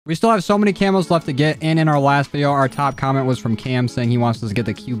We still have so many camos left to get, and in our last video, our top comment was from Cam saying he wants us to get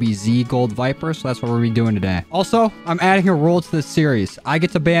the QBZ Gold Viper, so that's what we're going to be doing today. Also, I'm adding a rule to this series. I get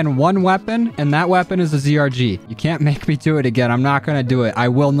to ban one weapon, and that weapon is a ZRG. You can't make me do it again. I'm not going to do it. I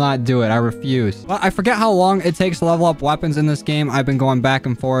will not do it. I refuse. But I forget how long it takes to level up weapons in this game. I've been going back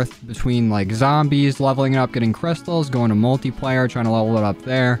and forth between like zombies, leveling it up, getting crystals, going to multiplayer, trying to level it up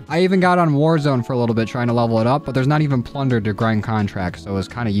there. I even got on Warzone for a little bit trying to level it up, but there's not even plunder to grind contracts, so it's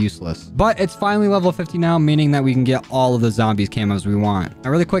kind of useless. But it's finally level 50 now, meaning that we can get all of the zombies camos we want. Now,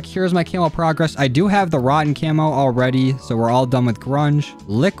 really quick, here's my camo progress. I do have the rotten camo already, so we're all done with grunge.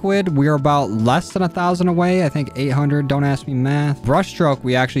 Liquid, we're about less than 1,000 away. I think 800. Don't ask me math. Brushstroke,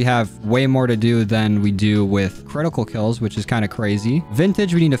 we actually have way more to do than we do with critical kills, which is kind of crazy.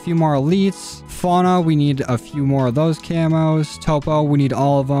 Vintage, we need a few more elites. Fauna, we need a few more of those camos. Topo, we need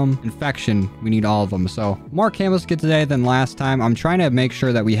all of them. Infection, we need all of them. So more camos to get today than last time. I'm trying to make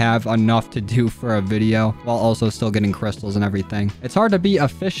sure that we have enough to do for a video while also still getting crystals and everything. It's hard to be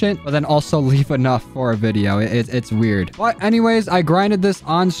efficient, but then also leave enough for a video. It's weird. But anyways, I grinded this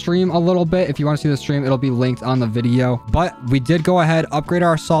on stream a little bit. If you want to see the stream, it'll be linked on the video. But we did go ahead, upgrade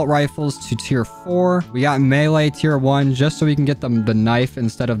our assault rifles to tier 4. We got melee tier 1 just so we can get them the knife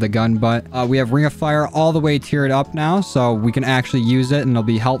instead of the gun butt. We have ring of fire all the way tiered up now, so we can actually use it and it'll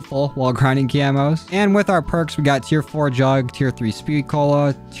be helpful while grinding camos. And with our perks, we got tier 4 jug, tier 3 speed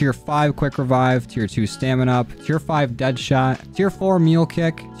cola, tier 5 quick revive, tier 2 stamina up, tier 5 dead shot, tier 4 mule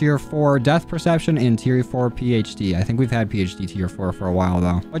kick, tier 4 death perception, and tier 4 PhD. I think we've had PhD tier 4 for a while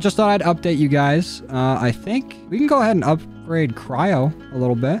though. I just thought I'd update you guys. I think we can go ahead and upgrade cryo a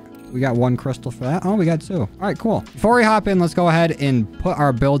little bit. We got 1 crystal for that. Oh, we got 2. All right, cool. Before we hop in, let's go ahead and put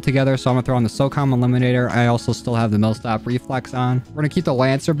our build together. So I'm going to throw on the SOCOM Eliminator. I also still have the Millstop Reflex on. We're going to keep the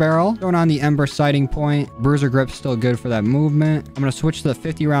Lancer Barrel. Going on the Ember Sighting Point. Bruiser Grip's still good for that movement. I'm going to switch to the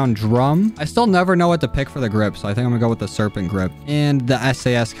 50-round drum. I still never know what to pick for the grip, so I think I'm going to go with the Serpent Grip. And the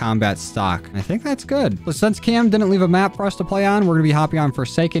SAS Combat Stock. I think that's good. But since Cam didn't leave a map for us to play on, we're going to be hopping on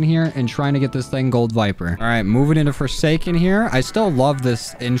Forsaken here and trying to get this thing Gold Viper. All right, moving into Forsaken here. I still love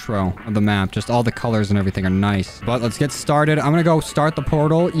this intro of the map. Just all the colors and everything are nice. But let's get started. I'm gonna go start the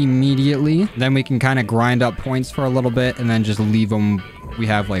portal immediately. Then we can kind of grind up points for a little bit and then just leave them. We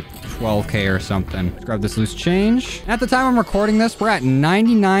have like 12k or something. Let's grab this loose change. At the time I'm recording this, we're at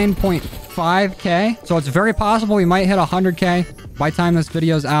 99.5k. So it's very possible we might hit 100k by the time this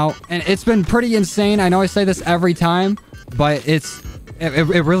video's out. And it's been pretty insane. I know I say this every time, but it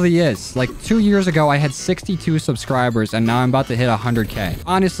really is. Like 2 years ago, I had 62 subscribers and now I'm about to hit 100k.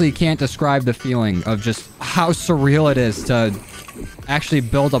 Honestly, can't describe the feeling of just how surreal it is to actually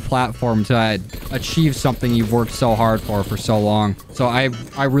build a platform to achieve something you've worked so hard for so long. So I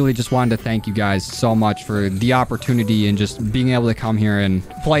really just wanted to thank you guys so much for the opportunity and just being able to come here and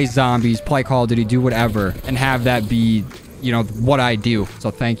play zombies, play Call of Duty, do whatever, and have that be, you know, what I do. So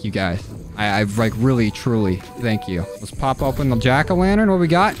thank you guys. I like really, truly thank you. Let's pop open the jack-o'-lantern. What we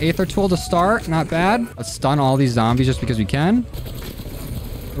got? Aether tool to start. Not bad. Let's stun all these zombies just because we can.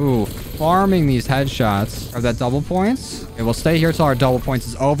 Ooh, farming these headshots. Are that double points? Okay, we'll stay here till our double points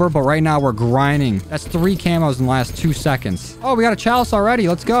is over, but right now we're grinding. That's 3 camos in the last 2 seconds. Oh, we got a chalice already.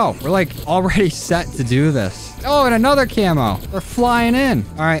 Let's go. We're like already set to do this. Oh, and another camo. They're flying in.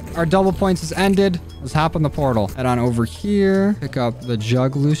 All right, our double points is ended. Let's hop on the portal. Head on over here. Pick up the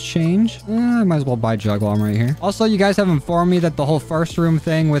jug loose change. I might as well buy jug while I'm right here. Also, you guys have informed me that the whole first room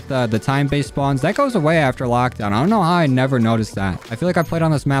thing with the time-based spawns, that goes away after lockdown. I don't know how I never noticed that. I feel like I played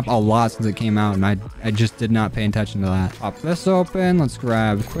on this map a lot since it came out, and I just did not pay attention to that. Pop this open. Let's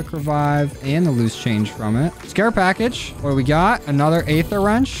grab quick revive and the loose change from it. Scare package. What do we got? Another Aether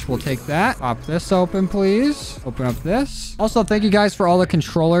wrench. We'll take that. Pop this open, please. Open up this. Also, thank you guys for all the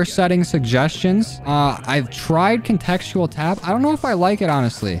controller setting suggestions. I've tried contextual tap. I don't know if I like it,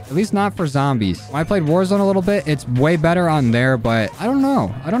 honestly. At least not for zombies. When I played Warzone a little bit, it's way better on there, but I don't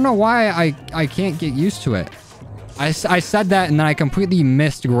know. I don't know why I can't get used to it. I said that and then I completely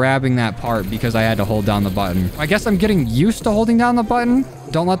missed grabbing that part because I had to hold down the button. I guess I'm getting used to holding down the button.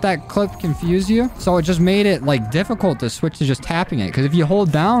 Don't let that clip confuse you. So it just made it like difficult to switch to just tapping it. Because if you hold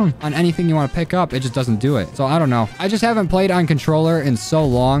down on anything you want to pick up, it just doesn't do it. So I don't know. I just haven't played on controller in so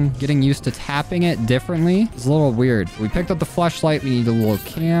long. Getting used to tapping it differently is a little weird. We picked up the flashlight. We need a little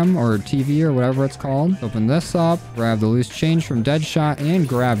cam or TV or whatever it's called. Open this up. Grab the loose change from Deadshot and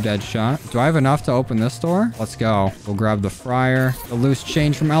grab Deadshot. Do I have enough to open this door? Let's go. We'll grab the fryer. The loose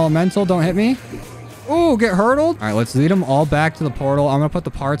change from Elemental. Don't hit me. Ooh, get hurdled. All right, let's lead them all back to the portal. I'm going to put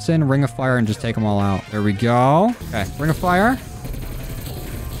the parts in, ring of fire, and just take them all out. There we go. Okay, ring of fire.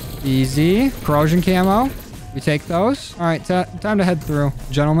 Easy. Corrosion camo. We take those. All right, time to head through.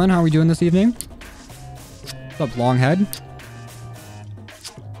 Gentlemen, how are we doing this evening? What's up, Longhead?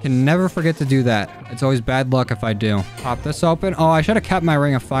 Can never forget to do that. It's always bad luck if I do. Pop this open. Oh, I should have kept my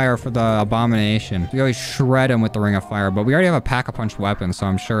Ring of Fire for the Abomination. We always shred him with the Ring of Fire, but we already have a Pack-a-Punch weapon, so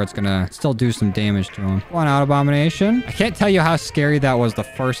I'm sure it's gonna still do some damage to him. Come on out, Abomination. I can't tell you how scary that was the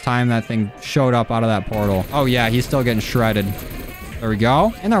first time that thing showed up out of that portal. Oh yeah, he's still getting shredded. There we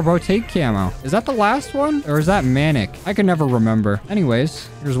go. And our rotate camo. Is that the last one? Or is that Manic? I can never remember. Anyways,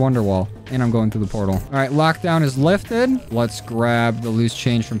 here's Wonderwall. And I'm going through the portal. All right, lockdown is lifted. Let's grab the loose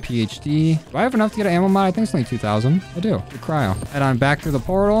change from PhD. Do I have enough to get an ammo mod? I think it's only 2,000. I do. Good cryo. Head on back through the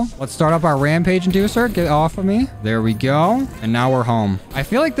portal. Let's start up our Rampage Inducer. Get off of me. There we go. And now we're home. I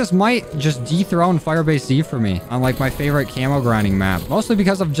feel like this might just dethrone Firebase Z for me on like my favorite camo grinding map. Mostly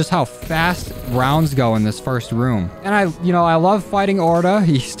because of just how fast rounds go in this first room. And I love fighting Orda.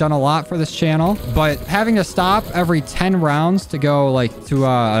 He's done a lot for this channel. But having to stop every 10 rounds to go like to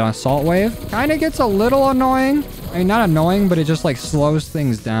an assault wave kind of gets a little annoying. I mean, not annoying, but it just like slows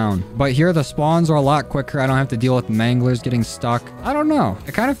things down. But here the spawns are a lot quicker. I don't have to deal with manglers getting stuck. I don't know.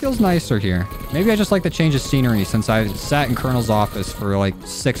 It kind of feels nicer here. Maybe I just like the change of scenery since I sat in Colonel's office for like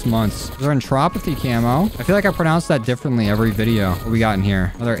 6 months. There's our Entropathy camo. I feel like I pronounce that differently every video. What we got in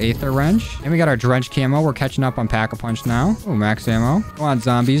here? Another Aether Wrench. And we got our Drench camo. We're catching up on Pack-a-Punch now. Oh, max ammo. Come on,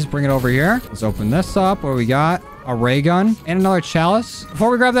 zombies. Bring it over here. Let's open this up. What do we got? A ray gun and another chalice. Before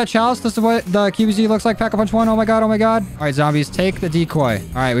we grab that chalice, this is what the QBZ looks like. Pack-a-Punch 1. Oh my god, oh my god. All right, zombies, take the decoy.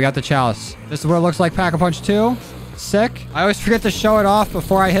 All right, we got the chalice. This is what it looks like. Pack-a-Punch 2. Sick. I always forget to show it off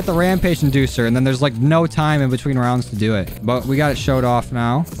before I hit the Rampage Inducer, and then there's like no time in between rounds to do it. But we got it showed off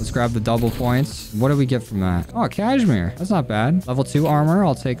now. Let's grab the double points. What do we get from that? Oh, Cashmere. That's not bad. Level 2 armor.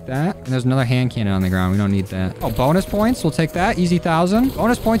 I'll take that. And there's another hand cannon on the ground. We don't need that. Oh, bonus points. We'll take that. Easy 1,000.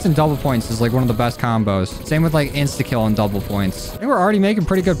 Bonus points and double points is like one of the best combos. Same with like insta-kill and double points. I think we're already making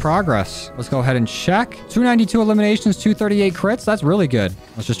pretty good progress. Let's go ahead and check. 292 eliminations, 238 crits. That's really good.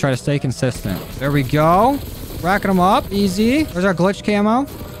 Let's just try to stay consistent. There we go. Racking them up. Easy. There's our glitch camo.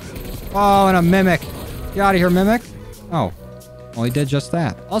 Oh, and a Mimic. Get out of here, Mimic. Oh. Well, he did just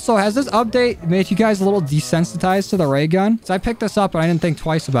that. Also, has this update made you guys a little desensitized to the ray gun? So I picked this up, and I didn't think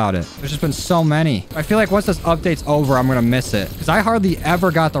twice about it. There's just been so many. I feel like once this update's over, I'm going to miss it. Because I hardly ever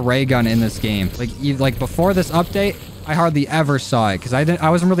got the ray gun in this game. Like before this update, I hardly ever saw it because I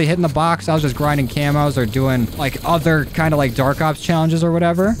wasn't really hitting the box. I was just grinding camos or doing like other kind of like Dark Ops challenges or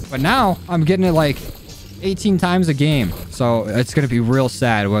whatever. But now I'm getting it like 18 times a game. So it's going to be real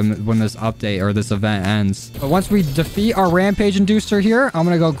sad when this update or this event ends. But once we defeat our Rampage Inducer here, I'm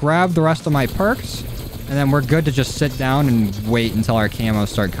going to go grab the rest of my perks. And then we're good to just sit down and wait until our camos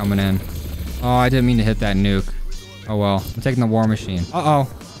start coming in. Oh, I didn't mean to hit that nuke. Oh, well. I'm taking the War Machine. Uh-oh.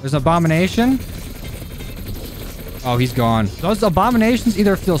 There's an Abomination. Oh, he's gone. Those Abominations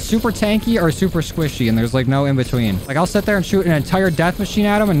either feel super tanky or super squishy, and there's like no in between. Like I'll sit there and shoot an entire death machine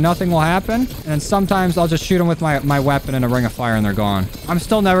at them and nothing will happen. And then sometimes I'll just shoot them with my weapon and a Ring of Fire and they're gone. I'm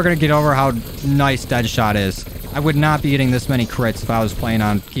still never going to get over how nice Deadshot is. I would not be getting this many crits if I was playing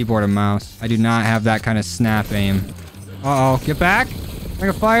on keyboard and mouse. I do not have that kind of snap aim. Uh-oh. Get back.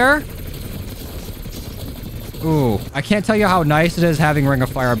 Ring of Fire. Ooh. I can't tell you how nice it is having Ring of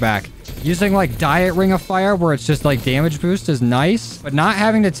Fire back. Using like Diet Ring of Fire where it's just like damage boost is nice, but not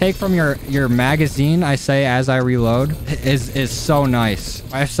having to take from your magazine, I say as I reload, is so nice.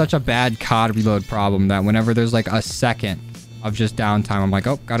 I have such a bad COD reload problem that whenever there's like a second of just downtime, I'm like,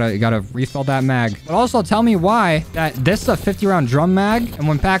 oh, gotta refill that mag. But also tell me why that this is a 50 round drum mag, and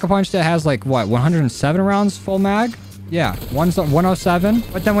when Pack-a-Punch that has like what 107 rounds full mag. Yeah, 107.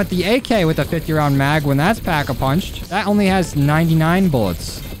 But then with the AK with a 50 round mag, when that's Pack-a-Punched, that only has 99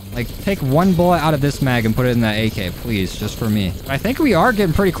 bullets. Like, take one bullet out of this mag and put it in that AK, please, just for me. But I think we are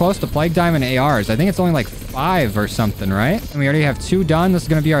getting pretty close to Plague Diamond ARs. I think it's only like 5 or something, right? And we already have 2 done. This is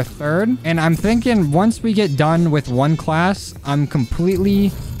going to be our 3rd. And I'm thinking once we get done with one class, I'm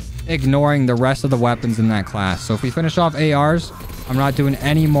completely ignoring the rest of the weapons in that class. So if we finish off ARs, I'm not doing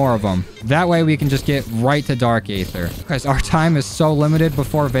any more of them. That way we can just get right to Dark Aether. Because our time is so limited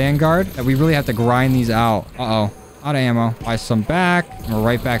before Vanguard that we really have to grind these out. Uh-oh. Out of ammo. Buy some back. And we're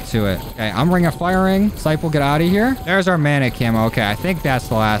right back to it. Okay, I'm Ring of Firing. Sipe will get out of here. There's our Manic camo. Okay, I think that's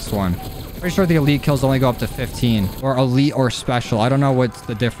the last one. Pretty sure the elite kills only go up to 15. Or elite or special. I don't know what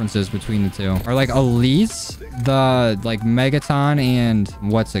the difference is between the two. Or like elites, the like Megaton and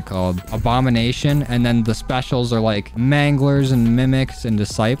what's it called? Abomination. And then the specials are like Manglers and Mimics and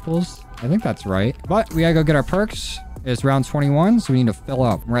Disciples. I think that's right. But we gotta go get our perks. It's round 21, so we need to fill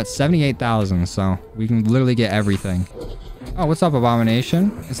up. We're at 78,000, so we can literally get everything. Oh, what's up,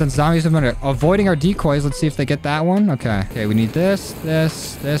 Abomination? And since zombies have been avoiding our decoys, let's see if they get that one. Okay. Okay, we need this,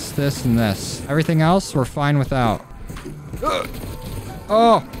 this, this, this, and this. Everything else, we're fine without.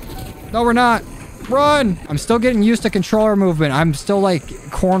 Oh. No, we're not. Run! I'm still getting used to controller movement. I'm still, like,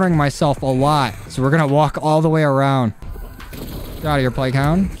 cornering myself a lot. So we're gonna walk all the way around. Get out of here, Plague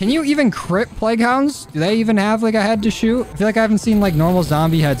Hound. Can you even crit Plague Hounds? Do they even have, like, a head to shoot? I feel like I haven't seen, like, normal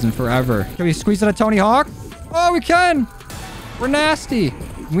zombie heads in forever. Can we squeeze it a Tony Hawk? Oh, we can! We're nasty.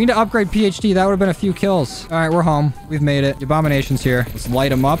 We need to upgrade PhD. That would have been a few kills. All right, we're home. We've made it. The Abomination's here. Let's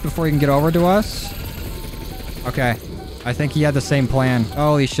light him up before he can get over to us. Okay. I think he had the same plan.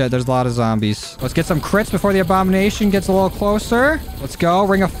 Holy shit, there's a lot of zombies. Let's get some crits before the Abomination gets a little closer. Let's go.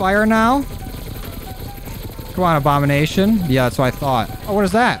 Ring of Fire now. Come on, Abomination. Yeah, that's what I thought. Oh, what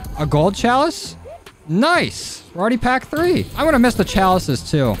is that? A gold chalice? Nice. We're already pack 3. I'm gonna miss the chalices,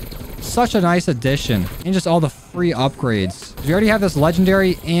 too. Such a nice addition. And just all the free upgrades. We already have this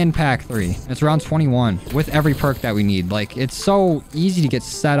legendary and pack 3. It's around 21 with every perk that we need. Like, it's so easy to get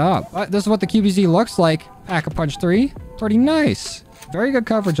set up. But this is what the QBZ looks like. Pack-a-Punch 3. Pretty nice. Very good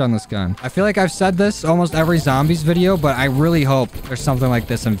coverage on this gun. I feel like I've said this almost every zombies video, but I really hope there's something like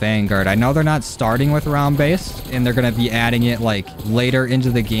this in Vanguard. I know they're not starting with round-based, and they're going to be adding it, like, later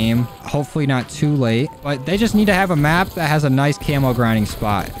into the game. Hopefully not too late. But they just need to have a map that has a nice camo grinding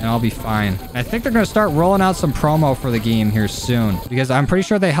spot, and I'll be fine. And I think they're going to start rolling out some promo for the game here soon, because I'm pretty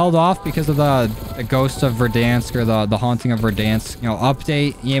sure they held off because of the Ghost of Verdansk, or the Haunting of Verdansk, you know,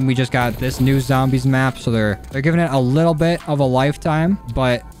 update. And we just got this new zombies map, so they're giving it a little bit of a lifetime.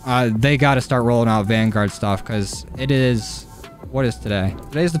 But they got to start rolling out Vanguard stuff, because it is... What is today?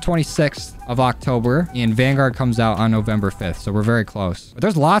 Today's the 26th of October, and Vanguard comes out on November 5th, so we're very close. But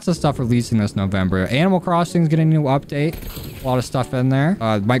there's lots of stuff releasing this November. Animal Crossing's getting a new update. A lot of stuff in there.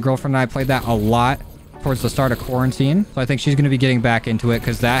 My girlfriend and I played that a lot towards the start of quarantine. So I think she's going to be getting back into it,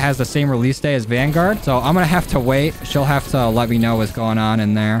 because that has the same release day as Vanguard. So I'm going to have to wait. She'll have to let me know what's going on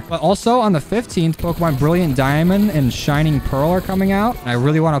in there. But also on the 15th, Pokemon Brilliant Diamond and Shining Pearl are coming out. And I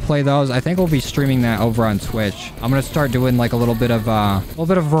really want to play those. I think we'll be streaming that over on Twitch. I'm going to start doing like a little bit of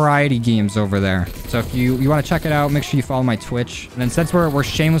variety games over there. So if you want to check it out, make sure you follow my Twitch. And then since we're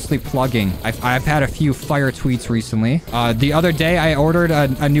shamelessly plugging, I've had a few fire tweets recently. The other day I ordered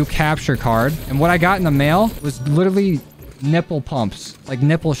a new capture card, and what I got in the mail was literally nipple pumps, like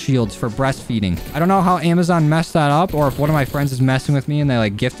nipple shields for breastfeeding. I don't know how Amazon messed that up, or if one of my friends is messing with me and they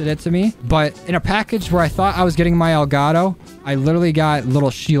like gifted it to me. But in a package where I thought I was getting my Elgato, I literally got little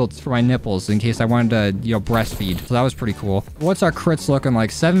shields for my nipples in case I wanted to, you know, breastfeed. So that was pretty cool. What's our crits looking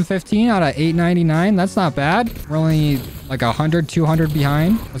like? 715 out of 899. That's not bad. We're only like 100, 200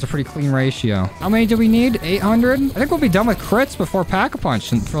 behind. That's a pretty clean ratio. How many do we need? 800? I think we'll be done with crits before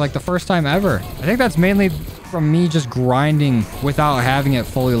Pack-a-Punch for like the first time ever. I think that's mainly from me just grinding without having it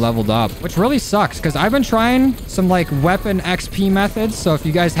fully leveled up, which really sucks, because I've been trying some like weapon XP methods. So if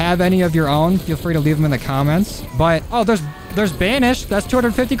you guys have any of your own, feel free to leave them in the comments. But oh, there's Banish. That's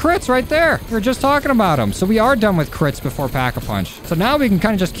 250 crits right there. We were just talking about them. So we are done with crits before Pack-a-Punch. So now we can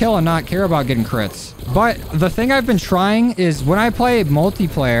kind of just kill and not care about getting crits. But the thing I've been trying is when I play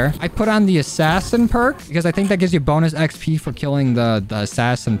multiplayer, I put on the Assassin perk, because I think that gives you bonus XP for killing the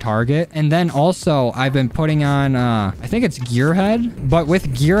Assassin target. And then also I've been putting on, I think it's Gearhead. But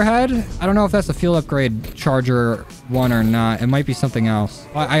with Gearhead, I don't know if that's a field upgrade charger one or not. It might be something else.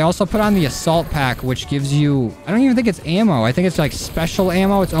 I also put on the Assault pack, which gives you, I don't even think it's ammo. I think it's like special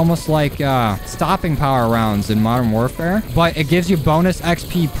ammo. It's almost like stopping power rounds in Modern Warfare. But it gives you bonus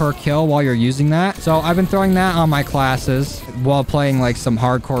XP per kill while you're using that. So I've been throwing that on my classes while playing like some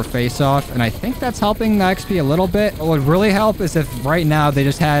hardcore face-off. And I think that's helping the XP a little bit. What would really help is if right now they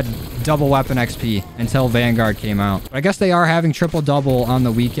just had double weapon XP until Vanguard came out. But I guess they are having triple-double on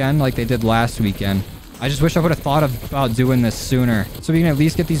the weekend like they did last weekend. I just wish I would have thought about doing this sooner, so we can at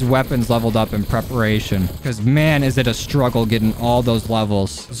least get these weapons leveled up in preparation. Because man, is it a struggle getting all those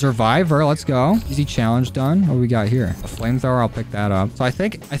levels. Survivor, let's go. Easy challenge done. What do we got here? A flamethrower, I'll pick that up. So I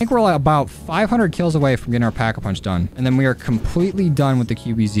think we're like about 500 kills away from getting our Pack-a-Punch done. And then we are completely done with the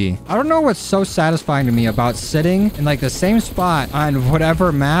QBZ. I don't know what's so satisfying to me about sitting in like the same spot on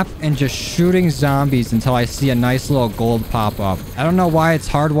whatever map and just shooting zombies until I see a nice little gold pop up. I don't know why it's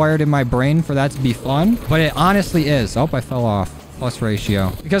hardwired in my brain for that to be fun, but it honestly is. Oh, I fell off. plus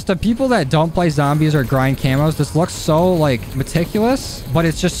ratio. Because to people that don't play zombies or grind camos, this looks so like meticulous, but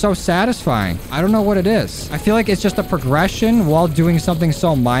it's just so satisfying. I don't know what it is. I feel like it's just a progression while doing something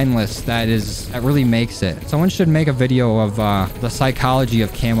so mindless that really makes it. Someone should make a video of the psychology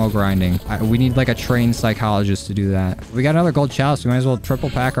of camo grinding. We need like a trained psychologist to do that. We got another gold chalice. We might as well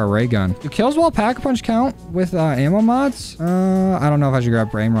triple pack our ray gun. Do kills while pack-a-punch count with ammo mods? I don't know if I should grab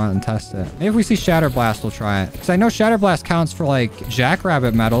brain rot and test it. Maybe if we see Shatter Blast, we'll try it. Because I know Shatter Blast counts for like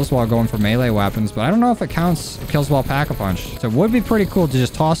jackrabbit medals while going for melee weapons, but I don't know if it counts kills while pack-a-punch. So it would be pretty cool to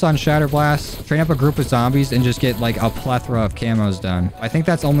just toss on Shatter Blast, train up a group of zombies, and just get like a plethora of camos done. I think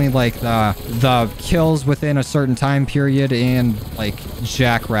that's only like the kills within a certain time period and like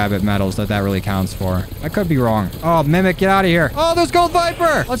jackrabbit medals that really counts for. I could be wrong. Oh, Mimic, get out of here. Oh, there's Gold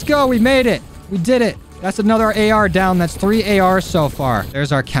Viper. Let's go. We made it. We did it. That's another AR down. That's 3 ARs so far.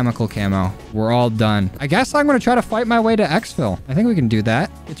 There's our chemical camo. We're all done. I guess I'm going to try to fight my way to exfil. I think we can do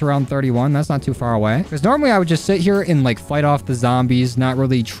that. It's around 31. That's not too far away. Because normally I would just sit here and like fight off the zombies, not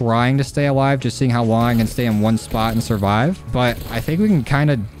really trying to stay alive, just seeing how long I can stay in one spot and survive. But I think we can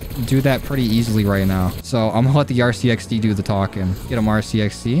kind of do that pretty easily right now. So I'm going to let the RCXD do the talking. Get him,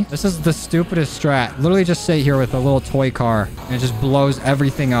 RCXD. This is the stupidest strat. Literally just sit here with a little toy car and it just blows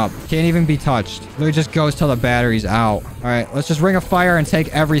everything up. Can't even be touched. Literally just goes till the battery's out. All right, let's just ring a fire and take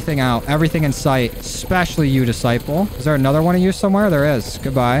everything out. Everything in sight, especially you, Disciple. Is there another one of you somewhere? There is.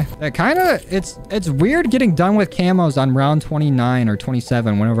 Goodbye. That kind of, it's weird getting done with camos on round 29 or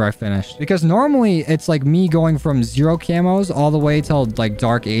 27 whenever I finish. Because normally it's like me going from 0 camos all the way till like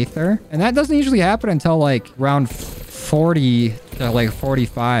Dark Aether. And that doesn't usually happen until like round 40 to like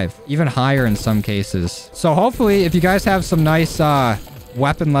 45. Even higher in some cases. So hopefully if you guys have some nice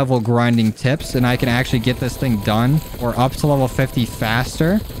weapon level grinding tips and I can actually get this thing done or up to level 50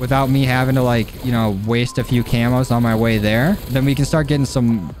 faster without me having to like, you know, waste a few camos on my way there, then we can start getting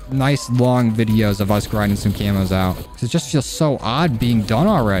some nice long videos of us grinding some camos out. Because it just feels so odd being done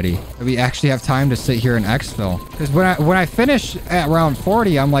already that we actually have time to sit here and exfil. Because when I finish at round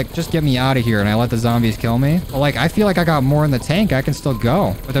 40, I'm like, just get me out of here and I let the zombies kill me. But like, I feel like I got more in the tank. I can still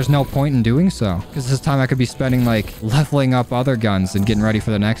go, but there's no point in doing so because this time I could be spending like leveling up other guns and getting ready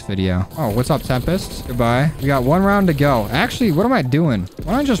for the next video. Oh, what's up, Tempest? Goodbye. We got 1 round to go. Actually, what am I doing?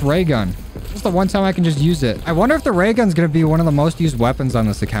 Why don't I just ray gun? This is the one time I can just use it. I wonder if the ray gun's gonna be one of the most used weapons on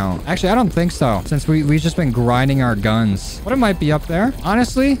this account. Actually, I don't think so, since we've just been grinding our guns. What it might be up there.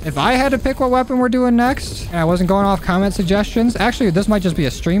 Honestly, if I had to pick what weapon we're doing next, and I wasn't going off comment suggestions, actually, this might just be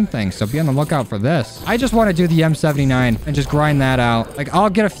a stream thing, so be on the lookout for this. I just want to do the M79 and just grind that out. Like, I'll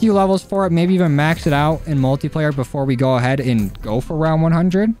get a few levels for it, maybe even max it out in multiplayer before we go ahead and go for round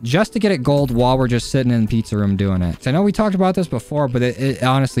 100, just to get it gold while we're just sitting in the pizza room doing it. So I know we talked about this before, but it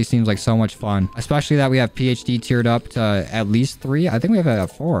honestly seems like so much fun, especially that we have PhD tiered up to at least 3. I think we have it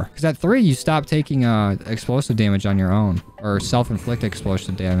at 4, because at 3 you stop taking explosive damage on your own, or self-inflicted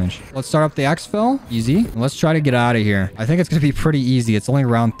explosive damage. Let's start up the exfil. Easy. Let's try to get out of here. I think it's gonna be pretty easy. It's only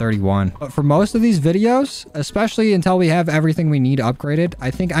round 31, but for most of these videos, especially until we have everything we need upgraded,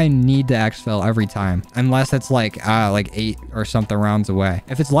 I think I need to exfil every time, unless it's like 8 or something rounds away.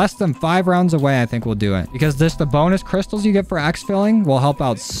 If it's less than 5 rounds away, I think we'll do it, because the bonus crystals you get for exfilling will help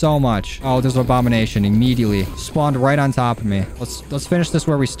out so much. Oh, there's an abomination immediately spawned right on top of me. Let's finish this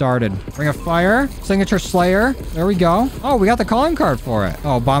where we started. Ring of fire, signature slayer. There we go. Oh, we got the calling card for it.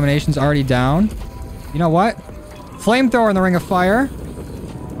 Oh, abomination's already down. You know what? Flamethrower in the ring of fire.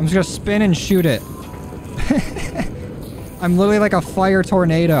 I'm just gonna spin and shoot it. I'm literally like a fire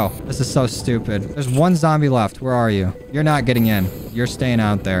tornado. This is so stupid. There's 1 zombie left. Where are you? You're not getting in. You're staying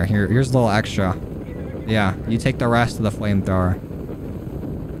out there. Here's a little extra. Yeah, you take the rest of the flamethrower.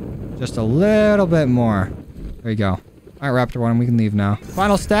 Just a little bit more. There you go. All right, Raptor 1, we can leave now.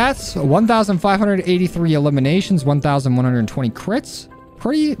 Final stats, 1,583 eliminations, 1,120 crits.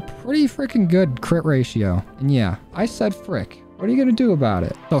 Pretty freaking good crit ratio. And yeah, I said frick. What are you going to do about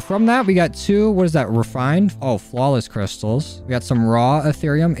it? So from that, we got 2, what is that, refined? Oh, flawless crystals. We got some raw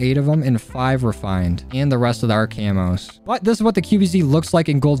Ethereum, 8 of them, and 5 refined. And the rest of our camos. But this is what the QBZ looks like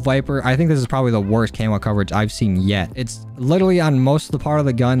in Gold Viper. I think this is probably the worst camo coverage I've seen yet. It's literally on most of the part of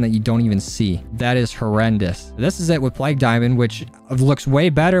the gun that you don't even see. That is horrendous. This is it with Plague Diamond, which looks way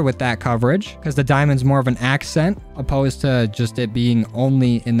better with that coverage, because the diamond's more of an accent opposed to just it being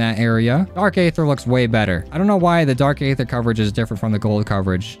only in that area. Dark Aether looks way better. I don't know why the Dark Aether coverage is different from the gold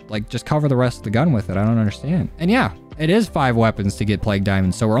coverage. Like, just cover the rest of the gun with it. I don't understand. And yeah, it is 5 weapons to get Plague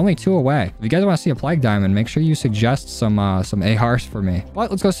Diamond, so we're only 2 away. If you guys want to see a Plague Diamond, make sure you suggest some ARs for me.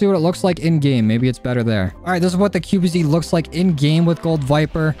 But let's go see what it looks like in-game. Maybe it's better there. All right, this is what the QBZ looks like in-game with Gold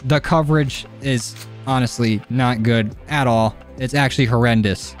Viper. The coverage is honestly not good at all. It's actually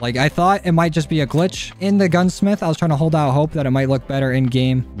horrendous. Like, I thought it might just be a glitch in the gunsmith. I was trying to hold out hope that it might look better in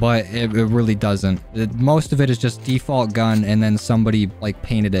game, but it really doesn't. Most of it is just default gun, and then somebody like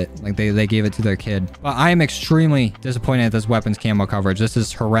painted it. Like they gave it to their kid. But I am extremely disappointed at this weapons camo coverage. This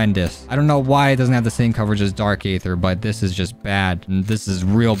is horrendous. I don't know why it doesn't have the same coverage as Dark Aether, but this is just bad. And this is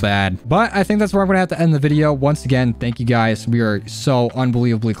real bad. But I think that's where I'm going to have to end the video. Once again, thank you guys. We are so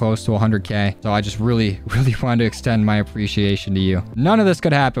unbelievably close to 100K. So I just really wanted to extend my appreciation to you. None of this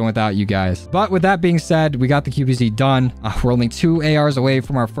could happen without you guys. But with that being said, we got the QBZ done. We're only 2 ARs away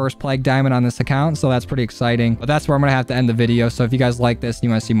from our first Plague Diamond on this account, so that's pretty exciting. But that's where I'm going to have to end the video. So if you guys like this and you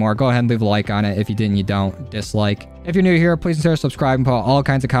want to see more, go ahead and leave a like on it. If you didn't, you don't. Dislike. If you're new here, please consider subscribing and put out all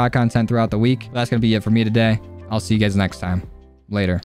kinds of COD content throughout the week. That's going to be it for me today. I'll see you guys next time. Later.